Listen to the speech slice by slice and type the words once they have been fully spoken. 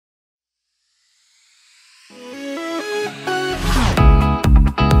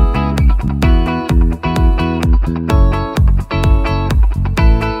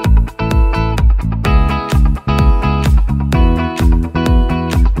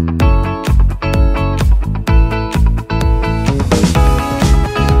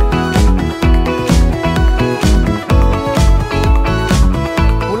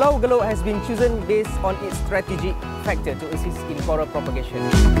on its strategic factor to assist in coral propagation,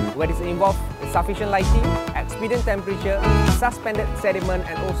 where it involves sufficient lighting, expedient temperature, suspended sediment,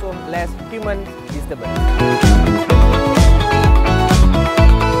 and also less human disturbance.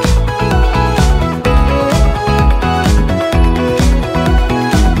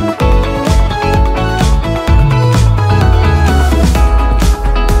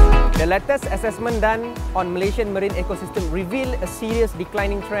 The latest assessment done on Malaysian marine ecosystem revealed a serious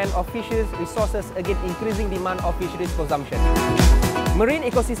declining trend of fisheries resources against increasing demand of fisheries consumption. Marine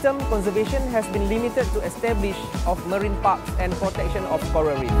ecosystem conservation has been limited to establish of marine parks and protection of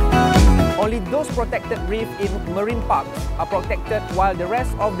coral reef. Only those protected reefs in marine parks are protected, while the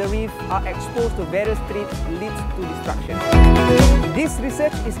rest of the reef are exposed to various threats leads to destruction. This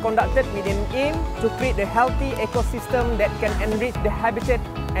research is conducted with an aim to create a healthy ecosystem that can enrich the habitat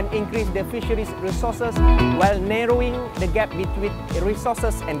and increase the fisheries resources while narrowing the gap between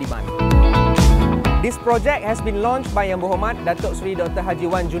resources and demand. This project has been launched by Yang Berhormat Datuk Seri Dr. Haji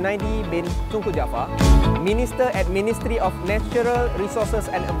Wan Junaidi bin Tunku Jaafar, Minister at Ministry of Natural Resources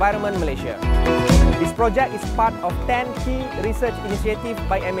and Environment Malaysia. This project is part of 10 key research initiatives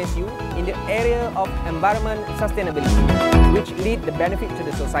by MSU in the area of environment sustainability, which lead the benefit to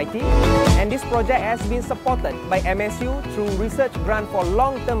the society. And this project has been supported by MSU through research grant for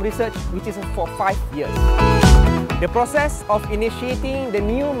long-term research, which is for 5 years. The process of initiating the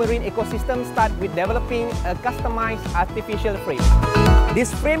new marine ecosystem starts with developing a customized artificial frame. This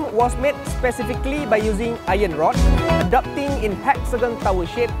frame was made specifically by using iron rod, adopting in hexagon tower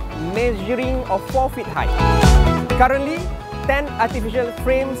shape, measuring of 4 feet high. Currently, 10 artificial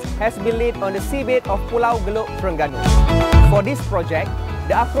frames has been laid on the seabed of Pulau Geluk, Terengganu. For this project,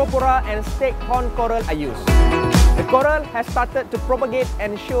 the acropora and staghorn coral are used. The coral has started to propagate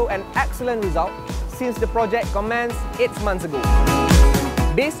and show an excellent result since the project commenced 8 months ago.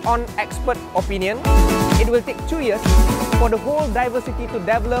 Based on expert opinion, it will take 2 years for the whole diversity to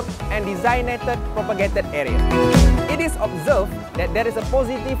develop and designated propagated area. It is observed that there is a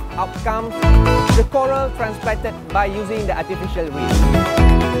positive outcome to the coral transplanted by using the artificial reef.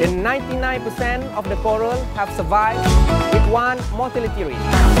 The 99% of the coral have survived with one mortality rate.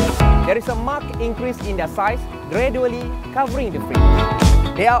 There is a marked increase in their size, gradually covering the frame.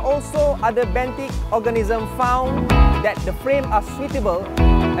 There are also other benthic organisms found that the frame are suitable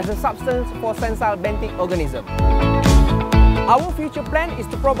as a substance for sessile benthic organism. Our future plan is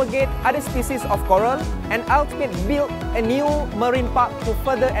to propagate other species of coral and ultimately build a new marine park to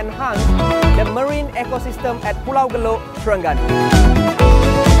further enhance the marine ecosystem at Pulau Geluk, Terengganu.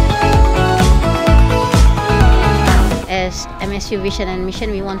 As MSU Vision and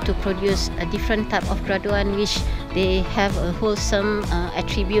Mission, we want to produce a different type of graduate which they have a wholesome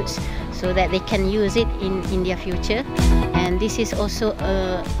attributes so that they can use it in their future. And this is also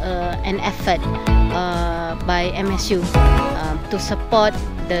an effort by MSU to support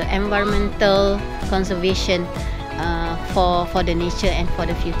the environmental conservation for the nature and for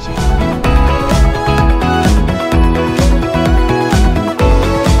the future.